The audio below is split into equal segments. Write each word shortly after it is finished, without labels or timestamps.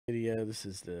video. This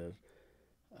is the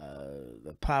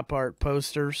pop art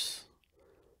posters,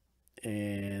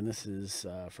 and this is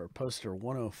for poster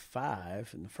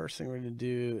 105. And the first thing we're going to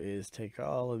do is take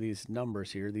all of these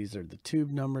numbers here. These are the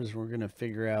tube numbers. We're going to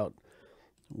figure out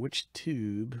which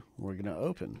tube we're going to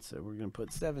open. So we're going to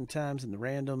put 7 times in the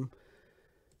random.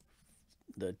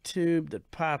 The tube that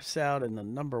pops out in the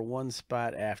number 1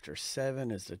 spot after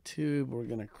 7 is the tube we're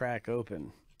going to crack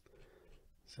open.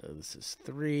 So this is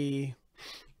 3,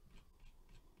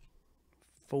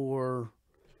 4,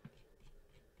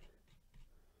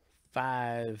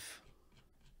 5,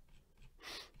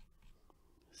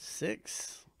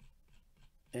 6,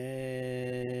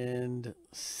 and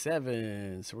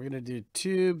 7. So we're going to do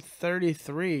tube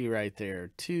 33 right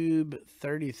there. Tube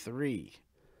 33.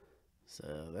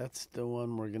 So that's the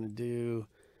one we're going to do.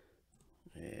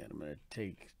 And I'm going to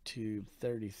take tube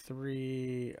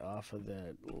 33 off of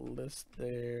that list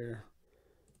there.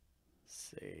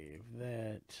 Save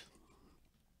that.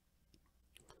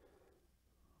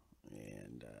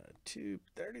 And tube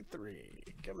 33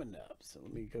 coming up. So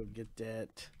let me go get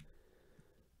that.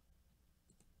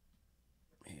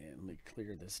 And let me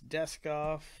clear this desk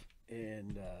off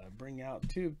and bring out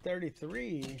tube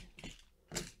 33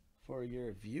 for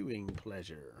your viewing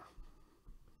pleasure.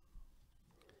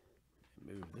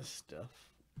 Move this stuff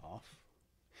off.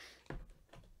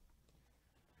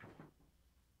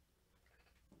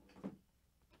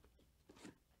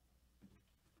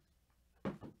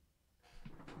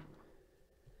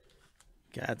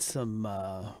 Got some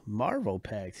Marvel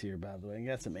packs here, by the way.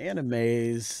 Got some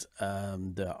animes.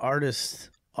 The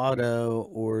artist auto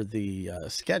or the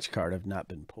sketch card have not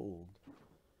been pulled.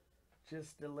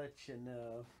 Just to let you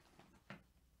know.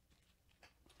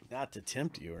 Not to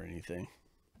tempt you or anything.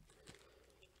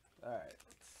 All right,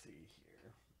 let's see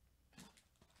here.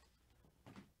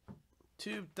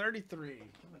 Tube 33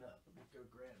 coming up. Let me go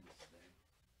grab this thing.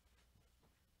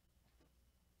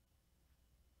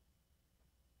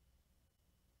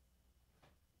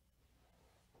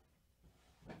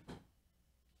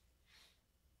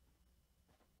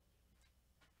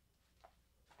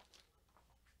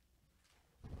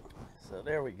 So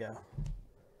there we go.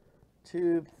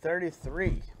 Tube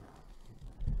 33.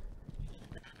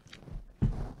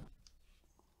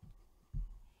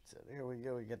 Here we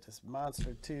go. We get this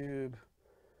monster tube.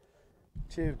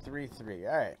 Tube 33.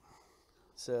 All right.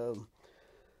 So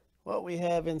what we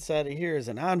have inside of here is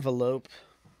an envelope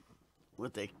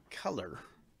with a color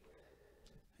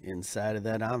inside of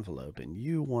that envelope. And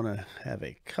you want to have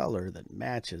a color that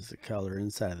matches the color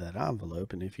inside of that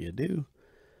envelope. And if you do,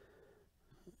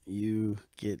 you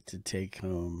get to take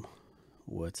home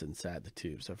what's inside the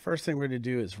tube. So first thing we're going to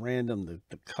do is random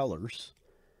the colors.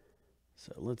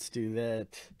 So let's do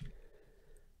that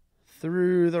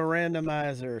through the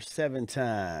randomizer 7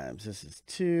 times. This is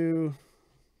 2,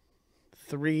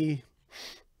 3,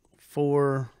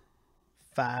 4,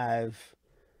 5,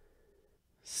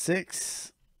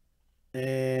 6,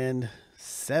 and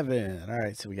 7. All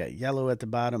right, so we got yellow at the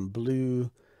bottom,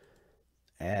 blue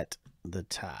at the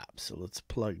top. So let's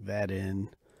plug that in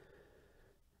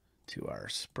to our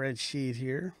spreadsheet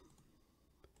here.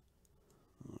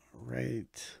 All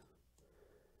right.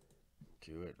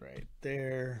 Do it right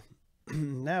there.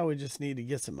 Now we just need to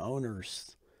get some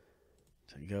owners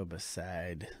to go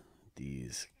beside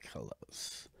these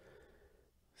colors.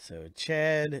 So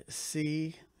Chad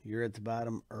C, you're at the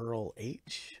bottom. Earl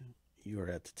H, you are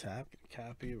at the top.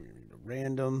 Copy. We're going to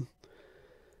random.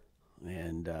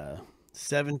 And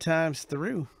 7 times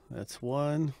through. That's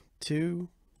 1, 2,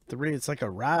 3. It's like a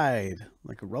ride,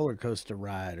 like a roller coaster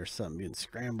ride or something being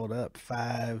scrambled up.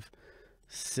 5,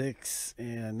 6,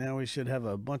 and now we should have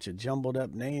a bunch of jumbled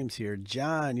up names here.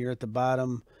 John, you're at the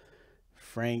bottom.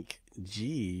 Frank G,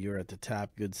 you're at the top,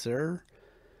 good sir.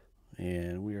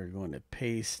 And we are going to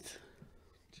paste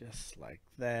just like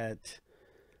that.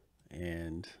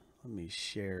 And let me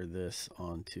share this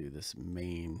onto this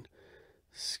main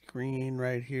screen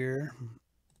right here.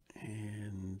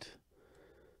 And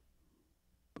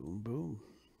boom, boom.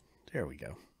 There we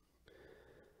go.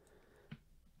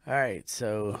 All right,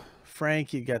 so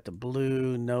Frank, you got the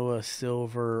blue, Noah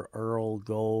silver, Earl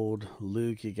gold,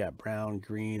 Luke, you got brown,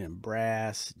 green, and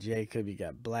brass, Jacob, you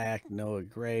got black, Noah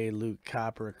gray, Luke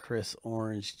copper, Chris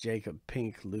orange, Jacob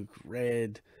pink, Luke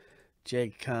red,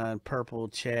 Jake Con purple,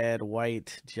 Chad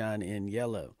white, John N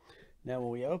yellow. Now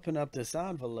when we open up this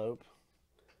envelope,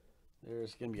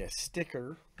 there's going to be a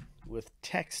sticker with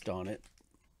text on it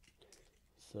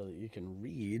so that you can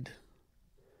read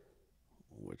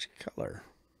which color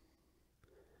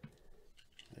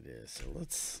it is. So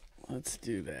let's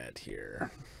do that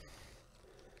here.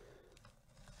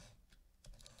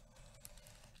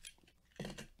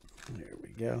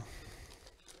 go.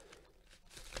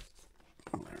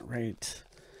 All right.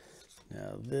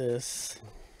 Now this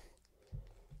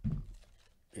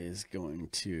is going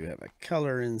to have a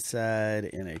color inside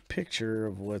and a picture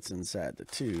of what's inside the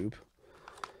tube.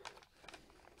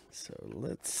 So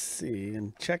let's see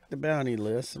and check the bounty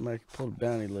list. I might pull the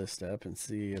bounty list up and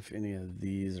see if any of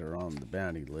these are on the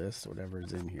bounty list,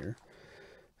 whatever's in here.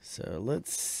 So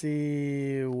let's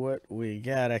see what we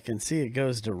got. I can see it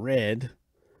goes to red.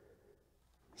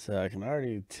 So I can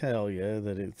already tell you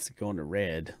that it's going to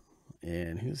red.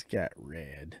 And who's got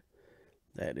red?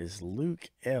 That is Luke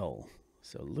L.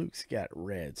 So Luke's got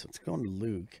red. So it's going to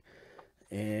Luke.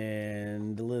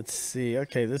 And let's see.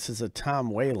 Okay, this is a Tom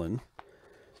Whalen.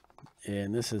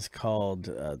 And this is called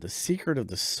The Secret of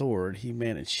the Sword,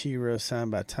 He-Man and She-Ra,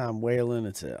 signed by Tom Whalen.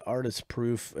 It's an artist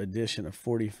proof edition of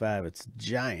 45. It's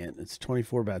giant. It's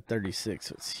 24 by 36,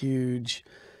 so it's huge.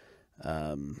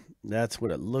 That's what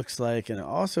it looks like. And it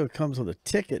also comes with a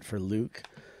ticket for Luke.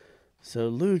 So,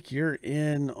 Luke, you're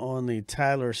in on the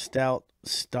Tyler Stout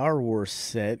Star Wars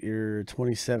set. You're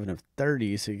 27 of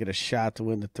 30, so you get a shot to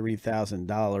win the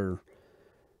 $3,000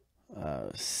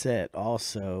 set.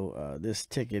 Also, this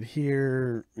ticket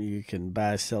here, you can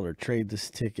buy, sell, or trade this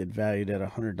ticket valued at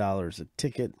 $100 a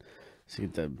ticket. So you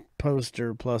get the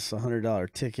poster plus a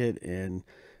 $100 ticket. And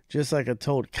just like I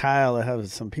told Kyle, I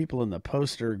have some people in the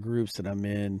poster groups that I'm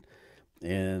in,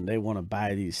 and they want to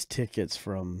buy these tickets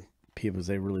from people because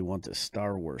they really want the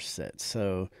Star Wars set.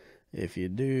 So if you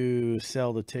do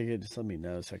sell the ticket, just let me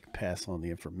know so I can pass on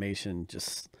the information,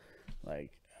 just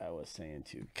like I was saying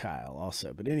to Kyle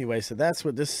also. But anyway, so that's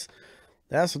what this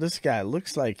guy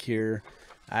looks like here.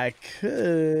 I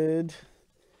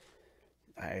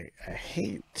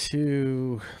hate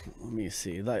to, let me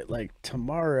see, like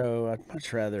tomorrow, I'd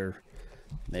much rather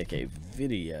make a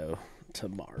video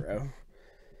tomorrow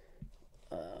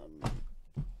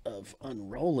of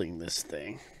unrolling this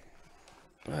thing.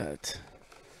 But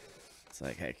it's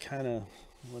like I kind of,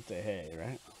 what the hey,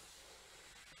 right?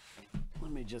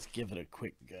 Let me just give it a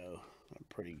quick go. I'm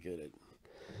pretty good at,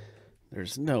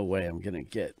 there's no way I'm going to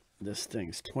get, this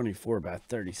thing's 24 by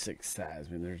 36 size.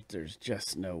 I mean, there's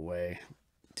just no way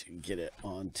to get it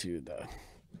onto the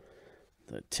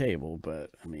table.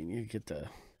 But, I mean, you get the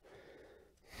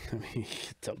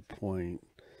point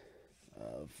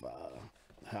of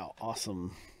how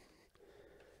awesome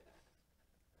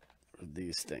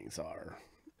these things are.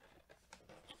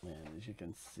 And as you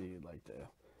can see, like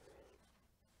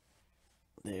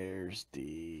there's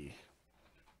the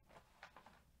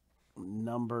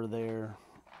number there,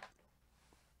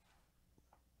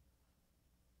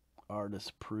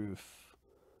 artist proof,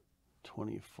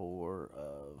 24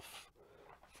 of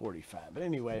 45. But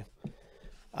anyway,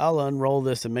 I'll unroll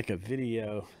this and make a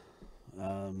video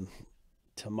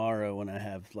tomorrow when I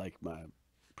have like my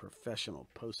professional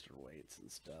poster weights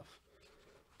and stuff.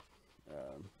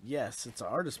 Yes, it's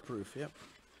artist proof. Yep.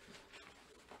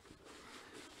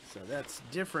 So that's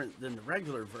different than the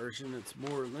regular version. It's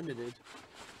more limited.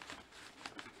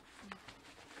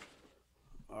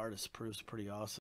 Artist proof's pretty awesome.